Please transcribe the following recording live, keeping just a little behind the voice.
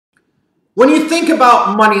When you think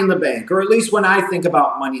about Money in the Bank, or at least when I think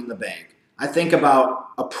about Money in the Bank, I think about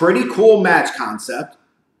a pretty cool match concept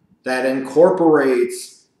that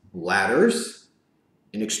incorporates ladders,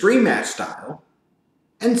 an extreme match style,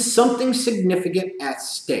 and something significant at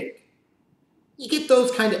stake. You get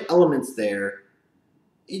those kind of elements there,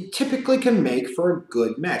 it typically can make for a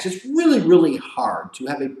good match. It's really, really hard to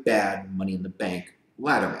have a bad Money in the Bank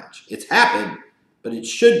ladder match. It's happened, but it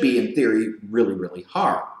should be, in theory, really, really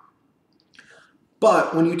hard.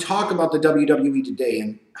 But when you talk about the WWE today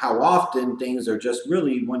and how often things are just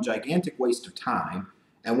really one gigantic waste of time,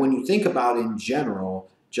 and when you think about in general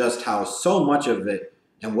just how so much of it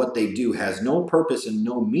and what they do has no purpose and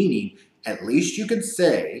no meaning, at least you could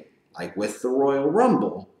say, like with the Royal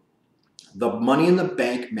Rumble, the Money in the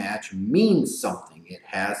Bank match means something. It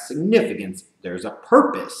has significance. There's a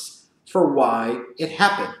purpose for why it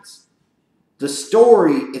happens. The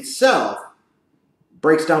story itself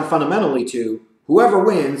breaks down fundamentally to whoever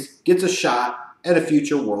wins gets a shot at a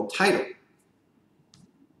future world title.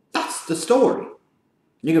 That's the story.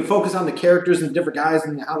 You can focus on the characters and the different guys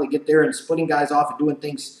and how they get there and splitting guys off and doing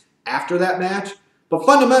things after that match. But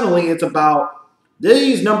fundamentally, it's about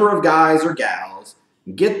these number of guys or gals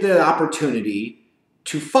get the opportunity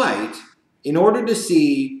to fight in order to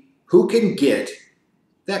see who can get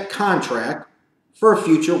that contract for a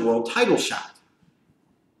future world title shot.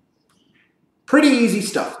 Pretty easy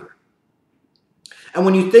stuff here. And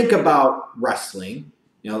when you think about wrestling,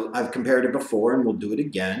 I've compared it before and we'll do it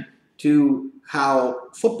again to how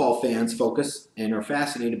football fans focus and are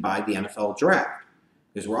fascinated by the NFL draft.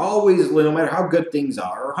 Because we're always, no matter how good things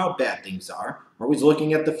are or how bad things are, we're always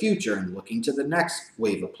looking at the future and looking to the next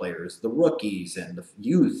wave of players, the rookies and the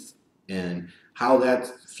youth, and how that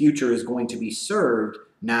future is going to be served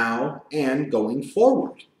now and going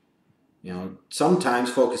forward.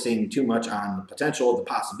 Sometimes focusing too much on the potential of the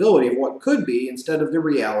possibility of what could be instead of the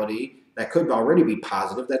reality that could already be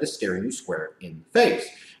positive that is staring you square in the face.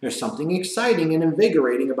 There's something exciting and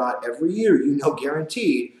invigorating about every year.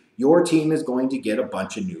 Guaranteed, your team is going to get a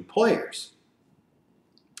bunch of new players.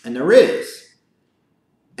 And there is.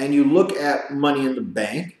 And you look at Money in the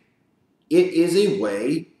Bank, it is a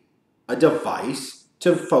way, a device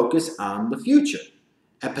to focus on the future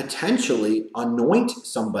and potentially anoint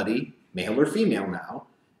somebody, male or female now,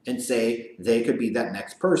 and say they could be that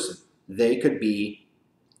next person. They could be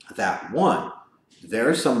that one.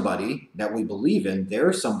 They're somebody that we believe in.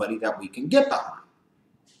 They're somebody that we can get behind.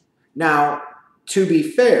 Now, to be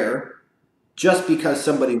fair, just because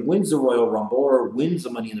somebody wins the Royal Rumble or wins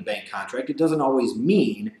the Money in the Bank contract, it doesn't always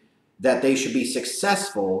mean that they should be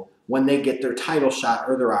successful when they get their title shot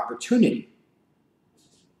or their opportunity.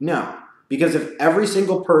 No, because if every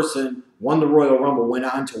single person won the Royal Rumble, went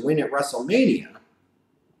on to win at WrestleMania,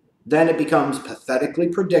 then it becomes pathetically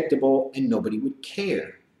predictable and nobody would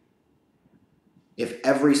care. If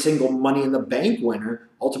every single Money in the Bank winner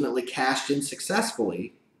ultimately cashed in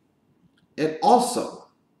successfully, it also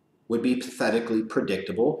would be pathetically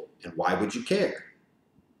predictable, and why would you care?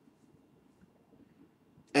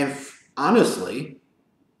 And honestly,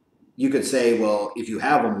 you could say, well, if you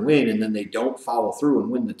have them win and then they don't follow through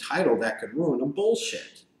and win the title, that could ruin them.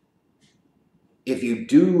 Bullshit. If you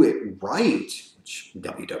do it right, which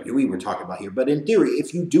WWE we're talking about here, but in theory,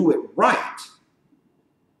 if you do it right,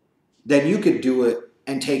 then you could do it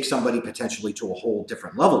and take somebody potentially to a whole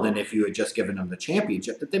different level than if you had just given them the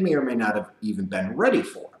championship that they may or may not have even been ready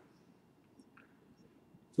for.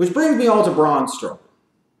 Which brings me all to Braun Strowman.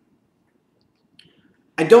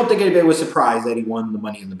 I don't think anybody was surprised that he won the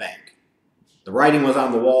Money in the Bank. The writing was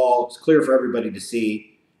on the wall. It was clear for everybody to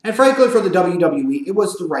see. And frankly, for the WWE, it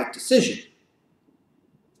was the right decision.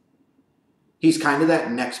 He's kind of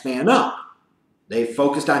that next man up. They've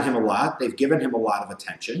focused on him a lot. They've given him a lot of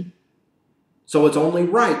attention. So it's only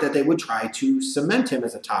right that they would try to cement him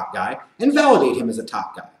as a top guy and validate him as a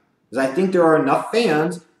top guy. Because I think there are enough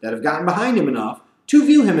fans that have gotten behind him enough to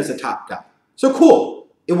view him as a top guy. So cool.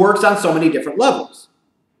 It works on so many different levels.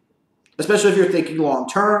 Especially if you're thinking long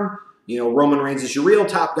term. Roman Reigns is your real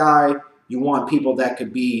top guy. You want people that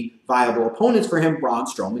could be viable opponents for him. Braun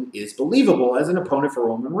Strowman is believable as an opponent for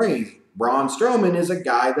Roman Reigns. Braun Strowman is a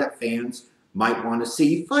guy that fans might want to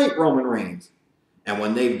see fight Roman Reigns. And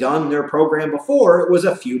when they've done their program before, it was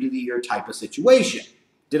a feud of the year type of situation.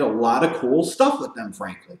 Did a lot of cool stuff with them,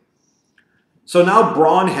 frankly. So now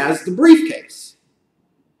Braun has the briefcase.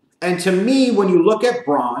 And to me, when you look at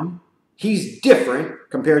Braun, he's different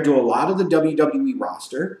compared to a lot of the WWE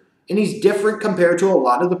roster. And he's different compared to a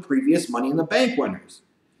lot of the previous Money in the Bank winners.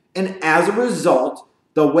 And as a result,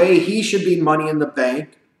 the way he should be Money in the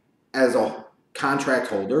Bank as a contract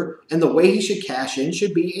holder, and the way he should cash in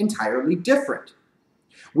should be entirely different.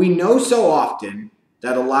 We know so often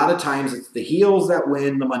that a lot of times it's the heels that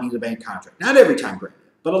win the Money in the Bank contract. Not every time, granted,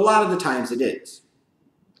 but a lot of the times it is.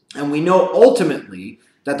 And we know ultimately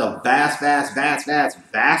that the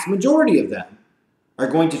vast majority of them are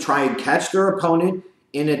going to try and catch their opponent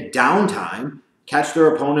in a downtime, catch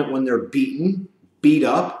their opponent when they're beaten, beat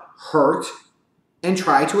up, hurt, and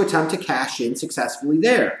try to attempt to cash in successfully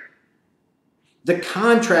there. The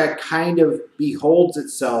contract kind of beholds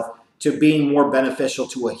itself to being more beneficial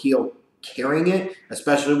to a heel carrying it,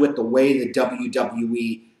 especially with the way the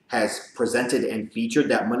WWE has presented and featured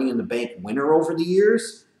that Money in the Bank winner over the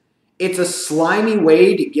years. It's a slimy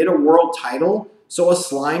way to get a world title, so a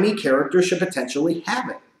slimy character should potentially have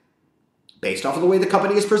it. Based off of the way the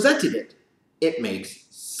company has presented it, it makes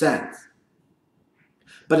sense.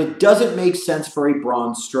 But it doesn't make sense for a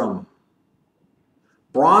Braun Strowman.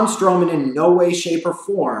 Braun Strowman in no way, shape, or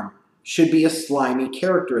form should be a slimy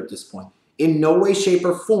character at this point. In no way, shape,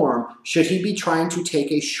 or form should he be trying to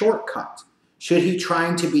take a shortcut. Should he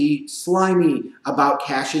trying to be slimy about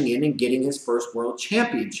cashing in and getting his first world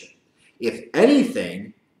championship? If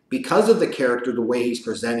anything, because of the character, the way he's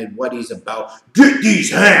presented, what he's about, get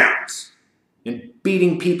these hands, and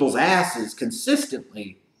beating people's asses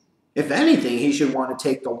consistently, if anything, he should want to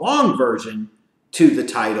take the long version to the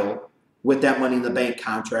title with that Money in the Bank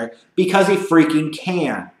contract because he freaking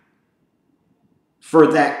can. For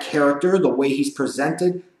that character, the way he's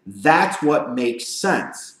presented, that's what makes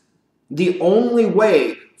sense. The only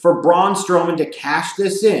way for Braun Strowman to cash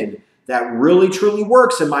this in that really truly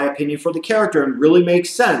works, in my opinion, for the character and really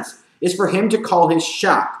makes sense is for him to call his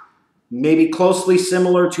shot. Maybe closely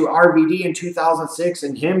similar to RVD in 2006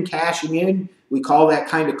 and him cashing in. We call that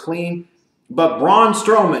kind of clean. But Braun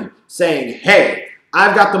Strowman saying, hey,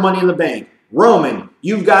 I've got the Money in the Bank. Roman,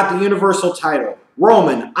 you've got the Universal title.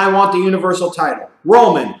 Roman, I want the Universal title.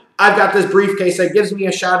 Roman, I've got this briefcase that gives me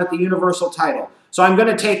a shot at the Universal title. So I'm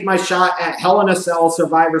going to take my shot at Hell in a Cell,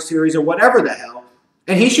 Survivor Series, or whatever the hell.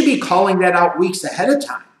 And he should be calling that out weeks ahead of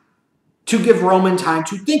time to give Roman time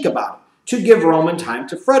to think about it, to give Roman time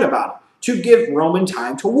to fret about it, to give Roman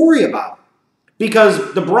time to worry about it.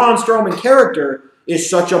 Because the Braun Strowman character is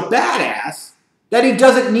such a badass that he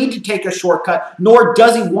doesn't need to take a shortcut, nor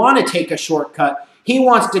does he want to take a shortcut. He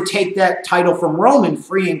wants to take that title from Roman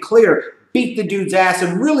free and clear, beat the dude's ass,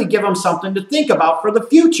 and really give him something to think about for the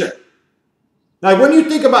future. Now, when you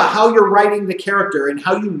think about how you're writing the character and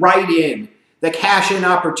how you write in the cash-in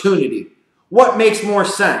opportunity, what makes more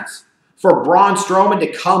sense? For Braun Strowman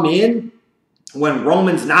to come in when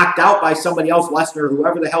Roman's knocked out by somebody else, Lesnar,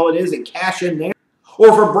 whoever the hell it is, and cash in there?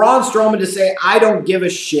 Or for Braun Strowman to say, I don't give a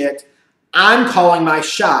shit, I'm calling my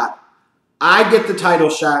shot, I get the title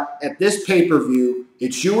shot at this pay-per-view,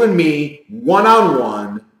 it's you and me,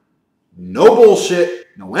 one-on-one, no bullshit,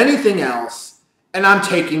 no anything else, and I'm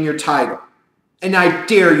taking your title. And I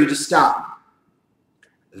dare you to stop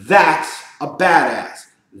me. That's a badass.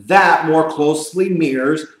 That more closely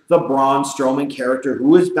mirrors the Braun Strowman character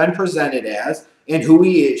who has been presented as and who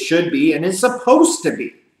he should be and is supposed to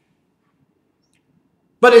be.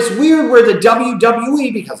 But it's weird where the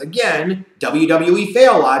WWE, because again, WWE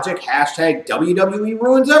fail logic, hashtag WWE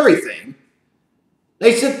ruins everything.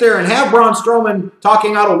 They sit there and have Braun Strowman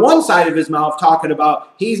talking out of one side of his mouth, talking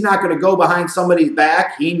about he's not going to go behind somebody's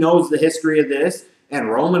back. He knows the history of this. And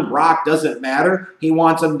Roman Brock doesn't matter. He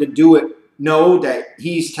wants him to do it, know that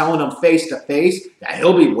he's telling him face to face, that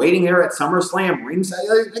he'll be waiting there at SummerSlam ringside.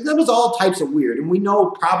 Like, that was all types of weird. And we know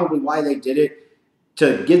probably why they did it,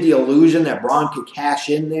 to give the illusion that Braun could cash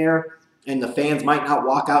in there and the fans might not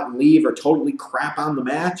walk out and leave or totally crap on the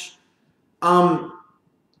match.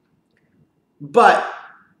 But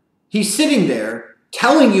he's sitting there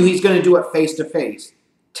telling you he's going to do it face-to-face,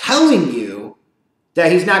 telling you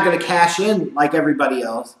that he's not going to cash in like everybody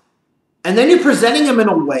else, and then you're presenting him in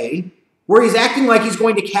a way where he's acting like he's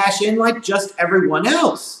going to cash in like just everyone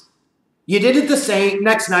else. You did it the same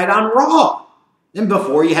next night on Raw. And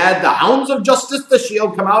before you had the Hounds of Justice, the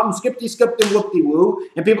Shield, come out and skippity-skipped and whoop-de-woo,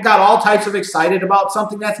 and people got all types of excited about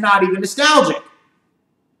something that's not even nostalgic.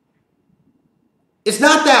 It's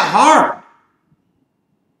not that hard.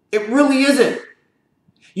 It really isn't.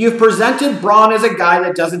 You've presented Braun as a guy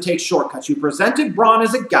that doesn't take shortcuts. You presented Braun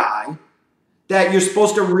as a guy that you're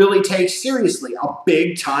supposed to really take seriously, a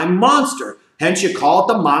big-time monster. Hence, you call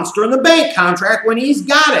it the Monster in the Bank contract when he's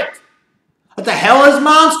got it. What the hell is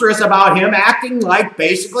monstrous about him acting like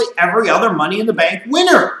basically every other Money in the Bank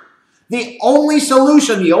winner? The only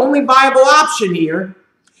solution, the only viable option here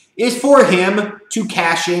is for him to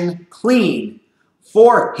cash in clean,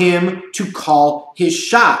 for him to call his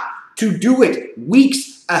shot, to do it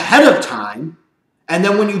weeks ahead of time. And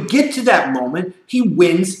then when you get to that moment, he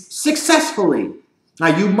wins successfully. Now,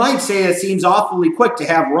 you might say it seems awfully quick to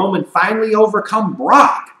have Roman finally overcome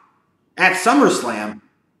Brock at SummerSlam,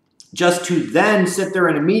 just to then sit there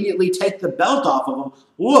and immediately take the belt off of him.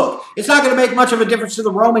 Look, it's not going to make much of a difference to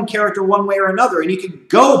the Roman character one way or another, and you can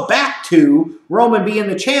go back to Roman being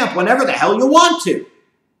the champ whenever the hell you want to.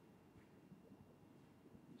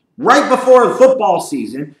 Right before the football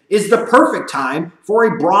season is the perfect time for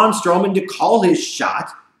a Braun Strowman to call his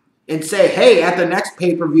shot and say, hey, at the next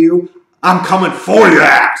pay-per-view, I'm coming for your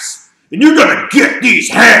ass, and you're going to get these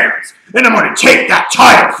hands, and I'm going to take that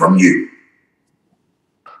title from you.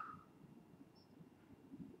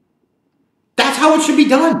 That's how it should be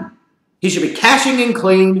done. He should be cashing in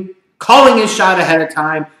clean, calling his shot ahead of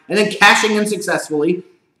time, and then cashing in successfully.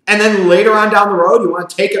 And then later on down the road, you want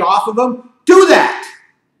to take it off of him? Do that.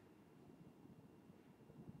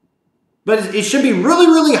 But it should be really,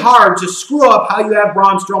 really hard to screw up how you have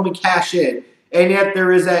Braun Strowman cash in. And yet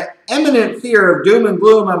there is an imminent fear of doom and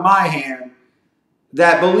gloom on my hand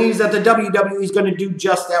that believes that the WWE is going to do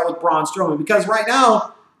just that with Braun Strowman. Because right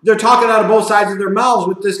now, they're talking out of both sides of their mouths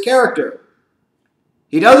with this character.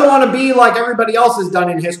 He doesn't want to be like everybody else has done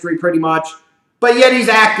in history pretty much, but yet he's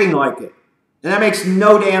acting like it. And that makes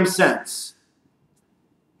no damn sense.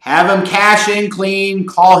 Have him cash in clean,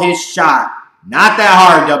 call his shot. Not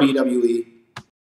that hard, WWE.